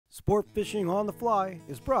Sport Fishing on the Fly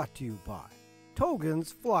is brought to you by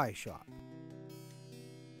Togen's Fly Shop,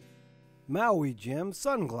 Maui Jim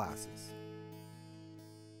Sunglasses,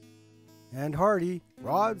 and Hardy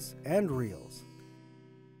Rods and Reels.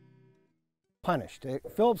 Punished.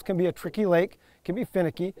 Phillips can be a tricky lake, can be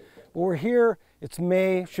finicky, but we're here, it's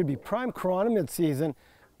May, should be prime chironomid season,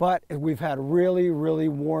 but we've had really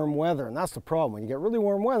warm weather, and that's the problem. When you get really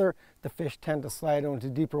warm weather, the fish tend to slide into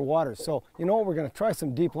deeper waters. So, you know what, we're gonna try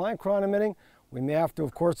some deep line chironomiding. We may have to,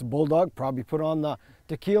 of course, the bulldog, probably put on the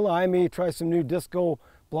tequila. I may try some new disco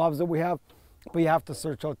blobs that we have, but you have to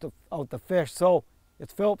search out the fish. So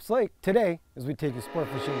it's Phillips Lake today as we take you sport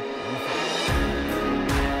fishing on the fly.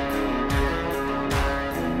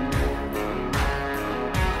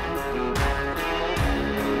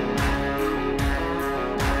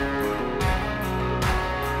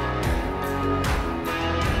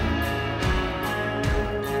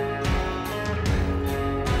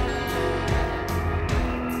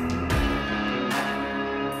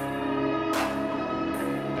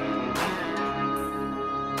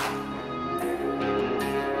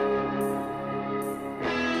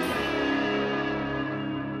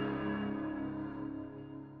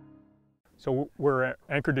 So we're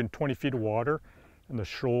anchored in 20 feet of water, and the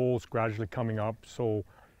shoal's gradually coming up. So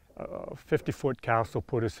a 50-foot cast will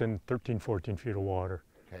put us in 13, 14 feet of water.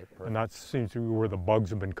 Okay, perfect. And that seems to be where the bugs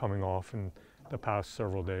have been coming off in the past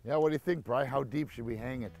several days. Yeah, what do you think, Bri? How deep should we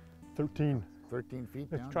hang it? 13. 13 feet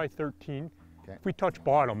Let's down? try 13. Okay. If we touch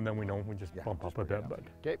bottom, then we know we just bump up a bit. But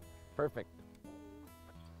okay, perfect.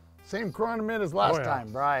 Same chironomid as last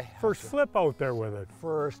time, Bri. First flip out there with it.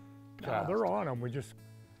 First Yeah, cast. they're on them. We just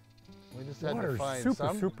had to water's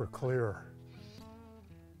find super clear.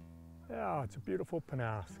 Yeah, it's a beautiful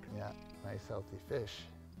panask. Yeah, nice healthy fish.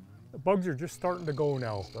 The bugs are just starting to go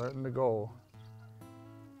now. Starting to go.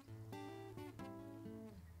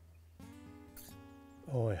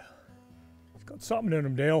 Oh yeah, it's got something in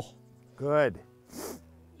him, Dale. Good.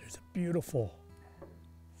 There's a beautiful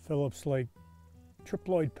Phillips Lake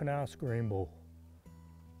triploid panask rainbow.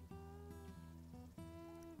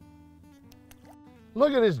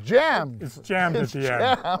 Look at his jam. It's jammed It's at the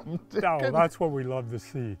end. jammed. No, that's what we love to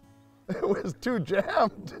see. It was too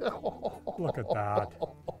jammed. Look at that.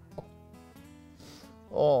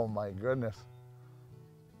 Oh my goodness.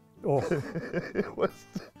 Oh,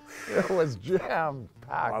 It was jam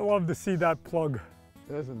packed. I love to see that plug.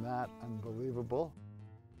 Isn't that unbelievable?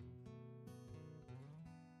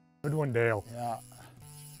 Good one, Dale. Yeah.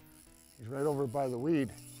 He's right over by the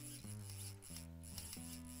weed.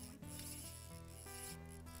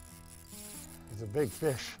 He's a big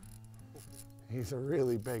fish. He's a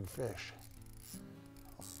really big fish.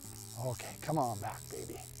 Okay, come on back,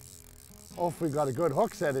 baby. Hopefully we got a good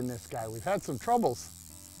hook set in this guy. We've had some troubles.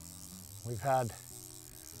 We've had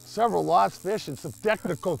several lost fish and some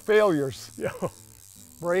technical failures. Yeah.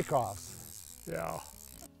 Breakoffs. Yeah.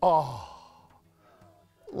 Oh,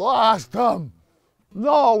 lost them.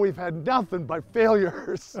 No, we've had nothing but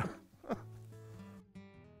failures.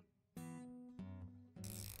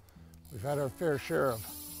 We've had our fair share of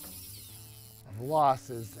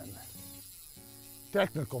losses and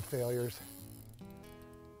technical failures.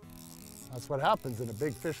 That's what happens in a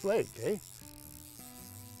big fish lake, eh?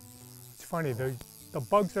 It's funny, the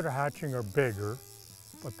bugs that are hatching are bigger,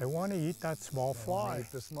 but they want to eat that small fly.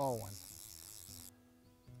 Eat the small one.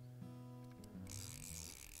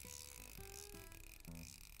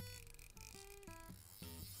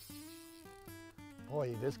 Boy,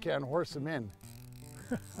 you just can't horse them in.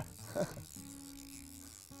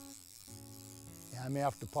 Yeah, I may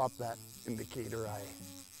have to pop that indicator. I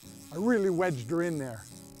really wedged her in there.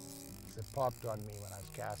 It popped on me when I was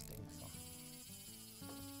casting. So.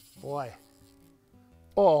 Boy.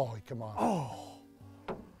 Oh, come on. Oh,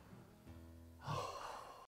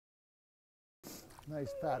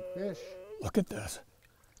 Nice fat fish. look at this.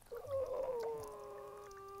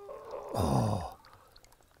 Oh,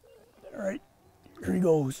 all right, here he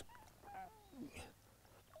goes.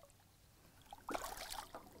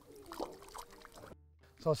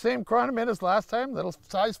 So same chironomid as last time, little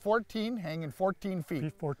size 14, hanging 14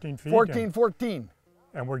 feet. 14 feet. 14, 14.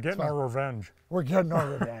 And we're getting our revenge. We're getting our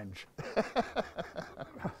revenge.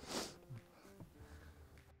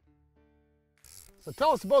 So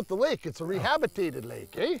tell us about the lake. It's a rehabilitated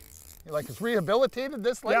lake, eh? Like it's rehabilitated,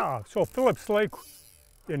 this lake? Yeah, so Phillips Lake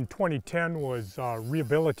in 2010 was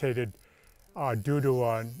rehabilitated due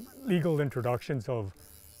to legal introductions of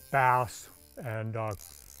bass and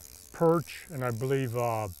perch and I believe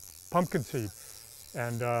pumpkin seed.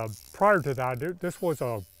 And prior to that, this was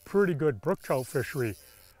a pretty good brook trout fishery,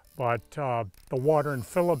 but the water in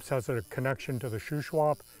Phillips has a connection to the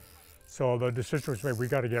Shuswap So the decision was made, we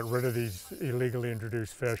got to get rid of these illegally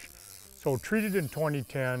introduced fish. So treated in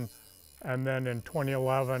 2010, and then in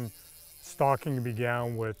 2011, stocking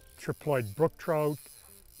began with triploid brook trout,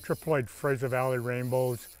 triploid Fraser Valley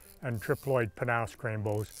rainbows, and triploid Pennask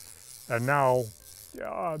rainbows. And now,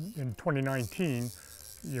 in 2019,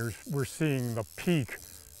 we're seeing the peak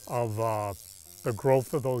of the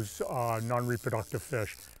growth of those non-reproductive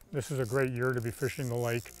fish. This is a great year to be fishing the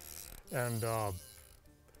lake, and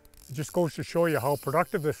it just goes to show you how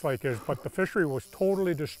productive this lake is, but the fishery was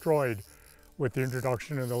totally destroyed with the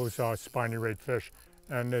introduction of those spiny rate fish,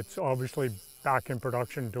 and it's obviously back in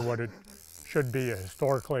production to what it should be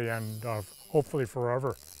historically and hopefully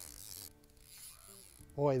forever.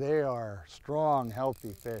 Boy, they are strong,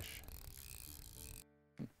 healthy fish.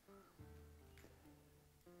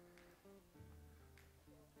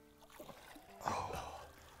 Oh.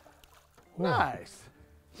 Nice.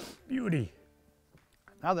 Beauty.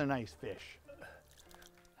 Another nice fish.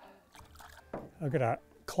 Look at that,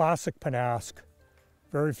 classic Pennask.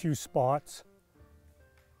 Very few spots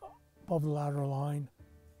above the lateral line.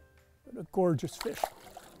 And a gorgeous fish.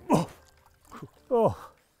 Oh,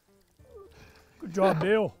 oh. Good job,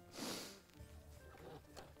 Dale.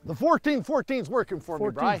 The 14-14's working for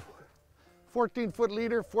 14. me, Bri. 14-foot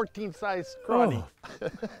leader, 14-size crawny. Oh.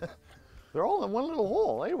 They're all in one little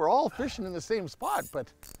hole, eh? We're all fishing in the same spot,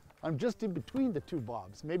 but I'm just in between the two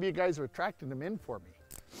bobs. Maybe you guys are attracting them in for me.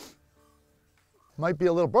 Might be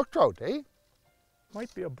a little brook trout, eh?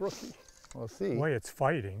 Might be a brookie. We'll see. The way it's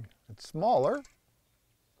fighting. It's smaller.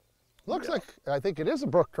 Looks like, I think it is a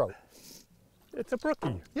brook trout. It's a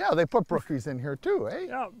brookie. Yeah, they put brookies in here too, eh?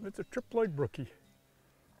 Yeah, it's a triploid brookie.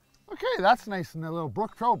 Okay, that's nice and a little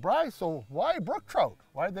brook trout, Bri. So why brook trout?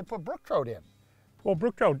 Why did they put brook trout in? Well,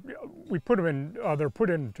 brook trout, we put them in, they're put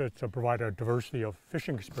in to provide a diversity of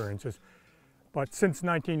fishing experiences. But since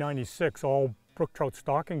 1996, all brook trout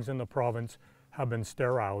stockings in the province have been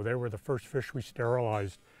sterile. They were the first fish we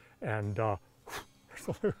sterilized. And,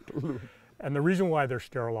 and the reason why they're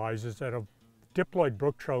sterilized is that a diploid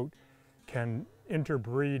brook trout can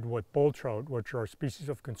interbreed with bull trout, which are species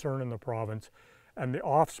of concern in the province, and the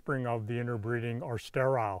offspring of the interbreeding are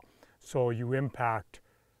sterile. So you impact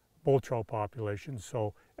bull trout populations.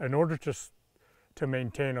 So in order to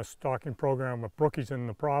maintain a stocking program of brookies in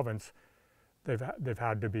the province, they've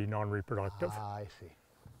had to be non-reproductive. Ah, I see.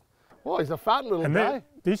 Well, he's a fat little and guy.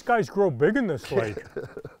 These guys grow big in this lake.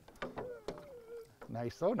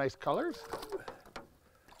 Nice though, nice colors.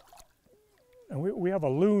 And we have a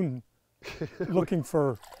loon looking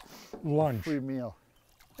for lunch. Free meal.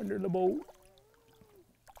 Under the boat.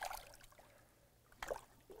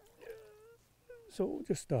 So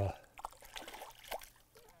just, oh,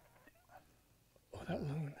 that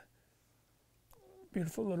loon.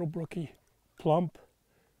 Beautiful little brookie, plump.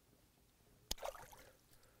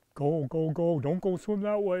 Go, go, go, don't go swim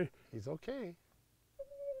that way. He's okay.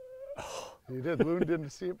 He did, loon didn't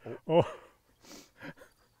see him. Oh.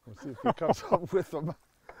 We'll see if he comes up with him.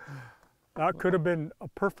 That could have been a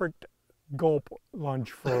perfect gulp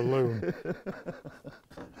lunch for a loon.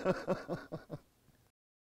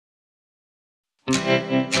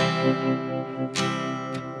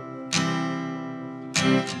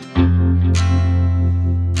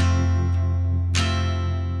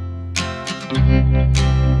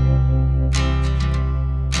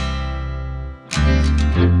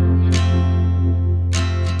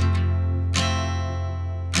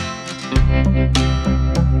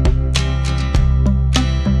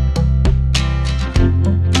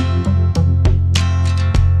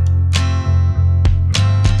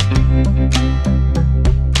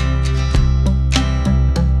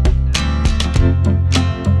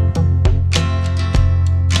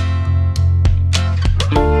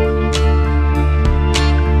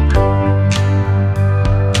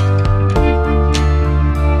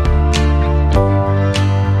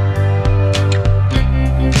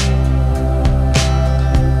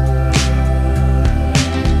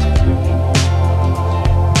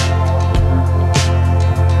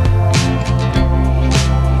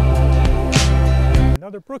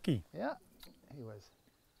 Brookie. Yeah, he was.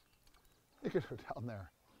 Look at her down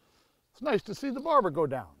there. It's nice to see the barber go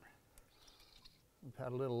down. We've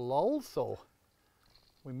had a little lull, so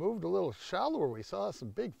we moved a little shallower. We saw some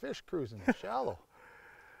big fish cruising shallow.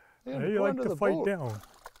 Yeah, you like to fight down.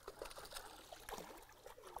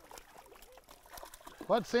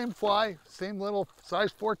 But same fly, same little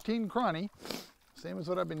size 14 crawny. Same as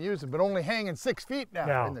what I've been using, but only hanging 6 feet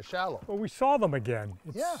now in the shallow. Well, we saw them again.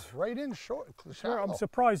 Yeah, right in short, shallow. I'm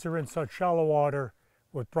surprised they're in such shallow water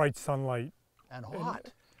with bright sunlight. And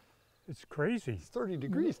hot. It's crazy. It's 30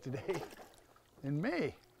 degrees today in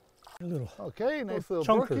May. Okay, nice little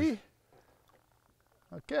chunkers. brookie.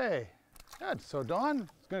 Okay, good. So Don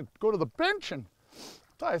is going to go to the bench and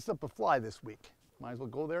tie us up a fly this week. Might as well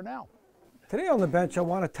go there now. Today on the bench, I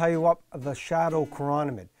want to tie you up the Shadow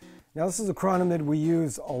Chironomid. Now this is a chironomid we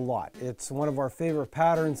use a lot. It's one of our favorite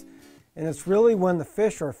patterns, and it's really when the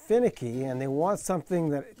fish are finicky and they want something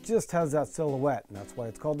that just has that silhouette, and that's why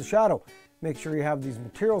it's called the Shadow. Make sure you have these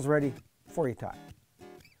materials ready before you tie.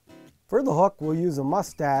 For the hook, we'll use a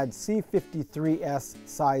Mustad C53S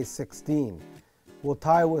size 16. We'll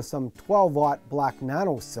tie with some 12-aught black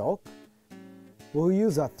nano silk. We'll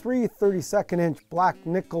use a 3 32nd-inch black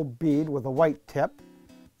nickel bead with a white tip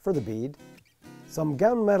for the bead, some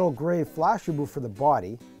gunmetal gray flashabou for the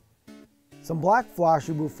body, some black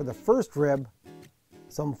flashabou for the first rib,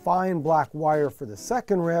 some fine black wire for the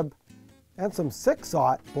second rib, and some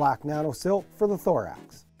 6-aught black nano silk for the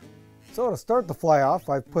thorax. So to start the fly off,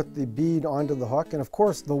 I've put the bead onto the hook, and of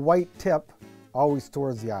course the white tip always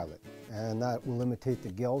towards the eyelet, and that will imitate the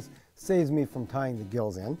gills, saves me from tying the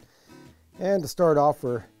gills in. And to start off,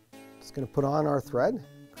 we're just going to put on our thread,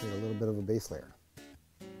 create a little bit of a base layer.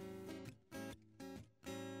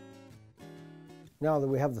 Now that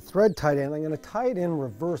we have the thread tied in, I'm going to tie it in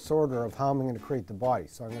reverse order of how I'm going to create the body.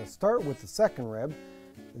 So I'm going to start with the second rib,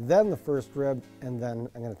 then the first rib, and then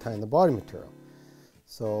I'm going to tie in the body material.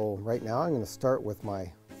 So right now I'm going to start with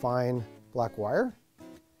my fine black wire,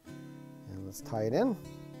 and let's tie it in.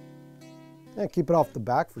 And keep it off the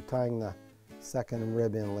back for tying the second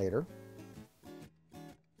rib in later.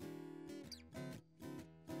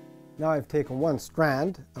 Now I've taken one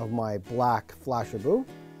strand of my black flashabou,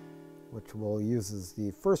 which we'll use as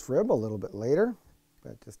the first rib a little bit later,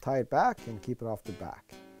 but just tie it back and keep it off the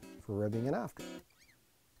back for ribbing it after.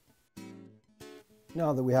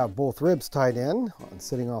 Now that we have both ribs tied in and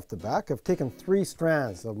sitting off the back, I've taken 3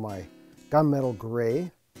 strands of my gunmetal gray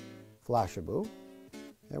flashabou,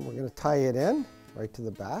 and we're going to tie it in right to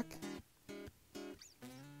the back.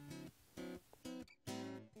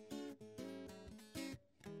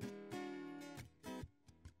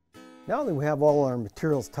 Now that we have all our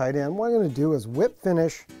materials tied in, what I'm going to do is whip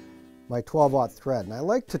finish my 12-aught thread. And I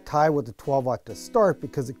like to tie with the 12-aught to start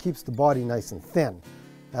because it keeps the body nice and thin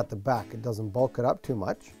at the back. It doesn't bulk it up too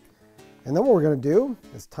much. And then what we're going to do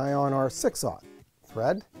is tie on our 6-aught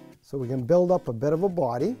thread so we can build up a bit of a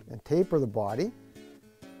body and taper the body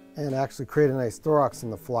and actually create a nice thorax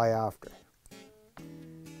in the fly after.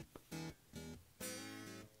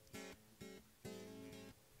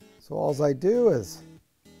 So all I do is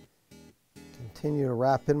continue to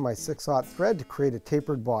wrap in my 6-aught thread to create a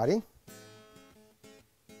tapered body.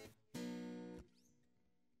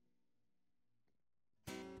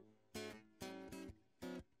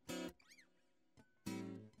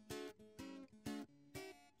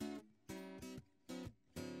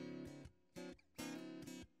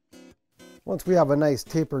 Once we have a nice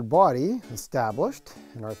tapered body established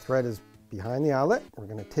and our thread is behind the eyelet, we're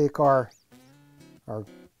going to take our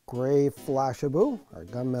gray flashabou, our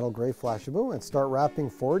gunmetal gray flashabou, and start wrapping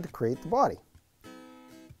forward to create the body.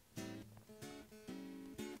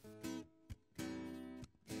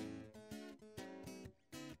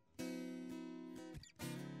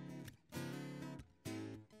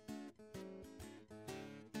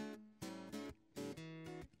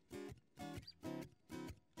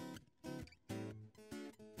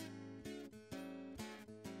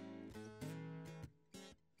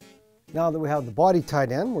 Now that we have the body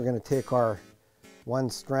tied in, we're going to take our one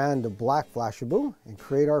strand of black flashabou and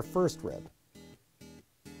create our first rib.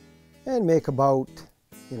 And make about,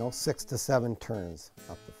 6 to 7 turns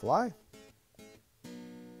up the fly.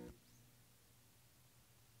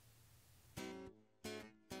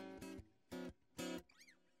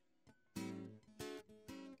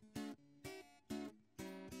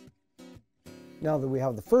 Now that we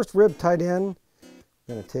have the first rib tied in,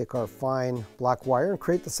 we're going to take our fine black wire and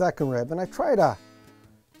create the second rib, and I try to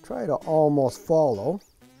almost follow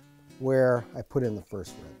where I put in the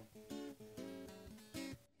first rib.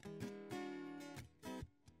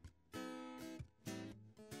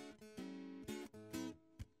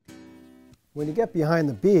 When you get behind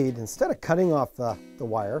the bead, instead of cutting off the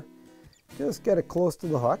wire, just get it close to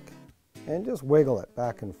the hook and just wiggle it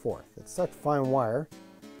back and forth. It's such fine wire,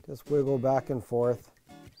 just wiggle back and forth,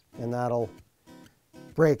 and that'll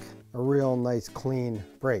break a real nice clean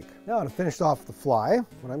break. Now to finish off the fly,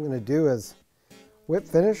 what I'm going to do is whip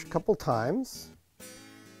finish a couple times,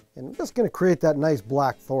 and I'm just going to create that nice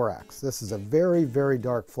black thorax. This is a very, very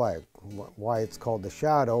dark fly, why it's called the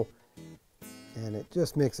Shadow, and it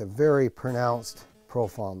just makes a very pronounced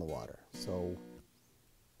profile in the water. So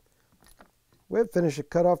whip finish it,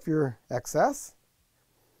 cut off your excess,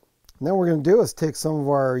 And then what we're going to do is take some of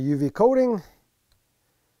our UV coating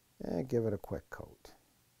and give it a quick coat.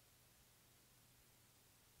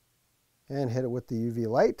 And hit it with the UV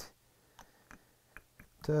light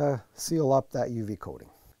to seal up that UV coating.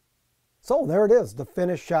 So there it is, the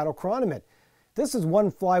finished Shadow Chironomid. This is one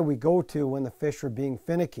fly we go to when the fish are being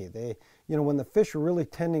finicky. When the fish are really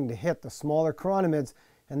tending to hit the smaller chironomids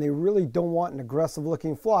and they really don't want an aggressive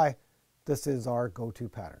looking fly, this is our go-to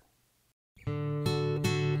pattern.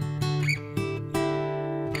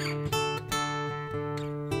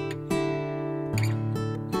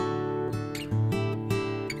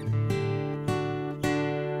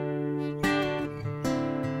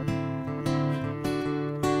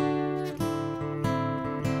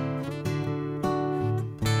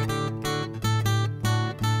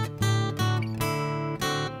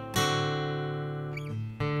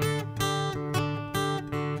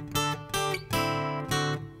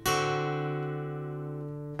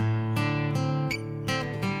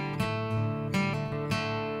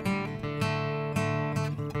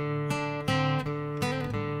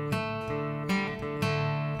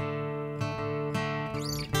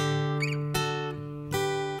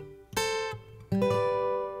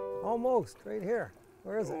 Almost, right here.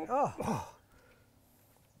 Where is it? Oh.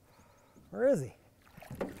 Where is he?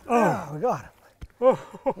 Oh, we got him. Oh.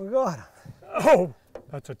 We got him. Oh,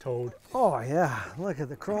 that's a toad. Oh yeah, look at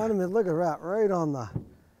the chironomid. Look at that, right on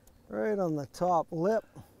the top lip,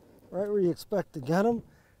 right where you expect to get him.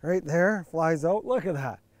 Right there, flies out. Look at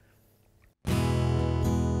that.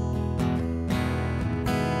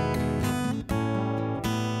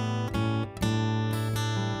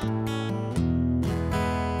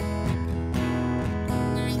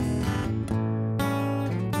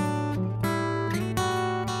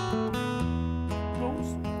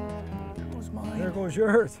 There goes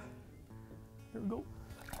yours. Here we go.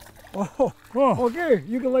 Oh, Oh. Okay,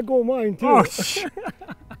 you can let go of mine too. Oh,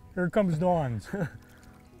 here comes Dawn's.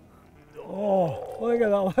 Oh, look at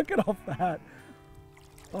that, look at all that.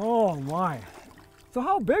 Oh my. So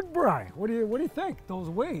how big, Bri? What do you think those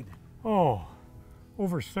weighed? Oh,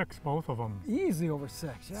 over 6, both of them. Easy over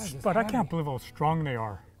 6, yeah. just But I heavy. can't believe how strong they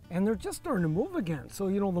are. And they're just starting to move again. So,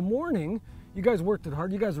 the morning, you guys worked it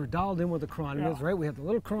hard. You guys were dialed in with the chironomids, Yeah. right? We had the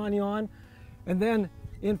little chironi on, and then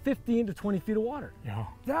in 15 to 20 feet of water. Yeah.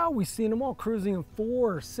 Now we've seen them all cruising in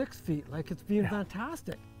 4 or 6 feet. Like, it's been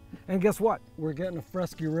fantastic. And guess what? We're getting a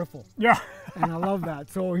fresky riffle. Yeah. And I love that.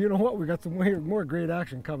 So, you know what? We got some more great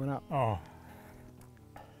action coming up. Oh.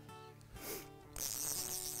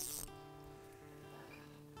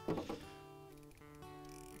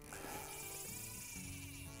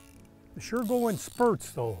 They sure go in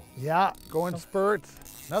spurts though. Yeah, going spurts.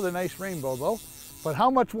 Another nice rainbow though. But how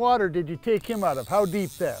much water did you take him out of? How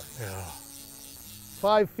deep there? Yeah.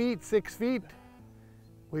 5 feet, 6 feet.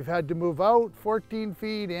 We've had to move out 14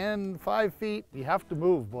 feet and 5 feet. You have to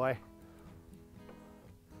move, boy.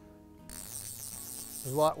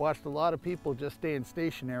 I've watched a lot of people just staying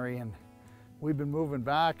stationary, and we've been moving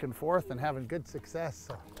back and forth and having good success.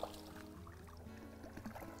 So.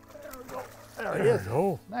 There we go. There he is.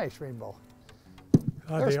 Oh, Nice rainbow. they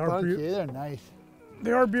They're are spunky, they're nice.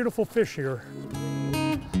 they are beautiful fish here.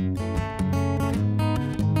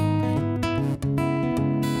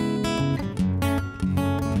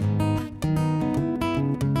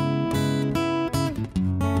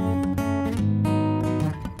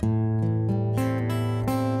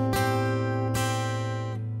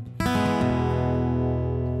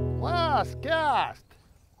 Last cast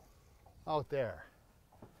out there.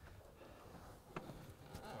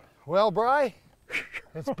 Well, Bri,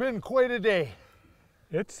 it's been quite a day.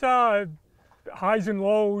 It's highs and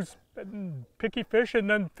lows, and picky fish, and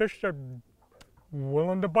then fish that are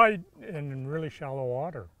willing to bite in really shallow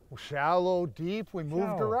water. Shallow, deep, we moved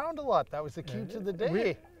Shallow. around a lot. That was the key to the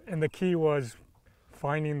day. And the key was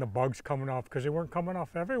finding the bugs coming off, because they weren't coming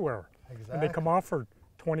off everywhere. Exactly. And they come off for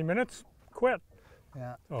 20 minutes, quit.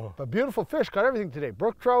 Yeah. Oh. But beautiful fish, caught everything today.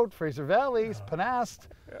 Brook trout, Fraser Valleys, Panast.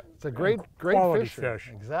 It's a great quality fishery.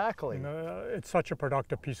 fish. Exactly. And, it's such a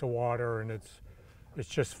productive piece of water, and it's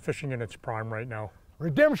just fishing in its prime right now.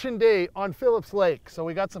 Redemption Day on Phillips Lake. So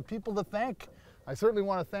we got some people to thank. I certainly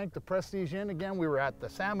want to thank the Prestige Inn again. We were at the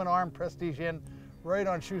Salmon Arm Prestige Inn right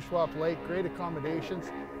on Shuswap Lake. Great accommodations.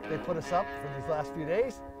 They put us up for these last few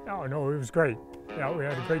days. Oh, no, it was great. Yeah, we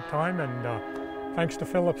had a great time, and thanks to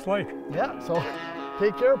Phillips Lake. Yeah, so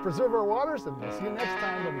take care, preserve our waters, and we'll see you next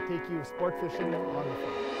time when we take you sport fishing on the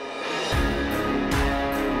float.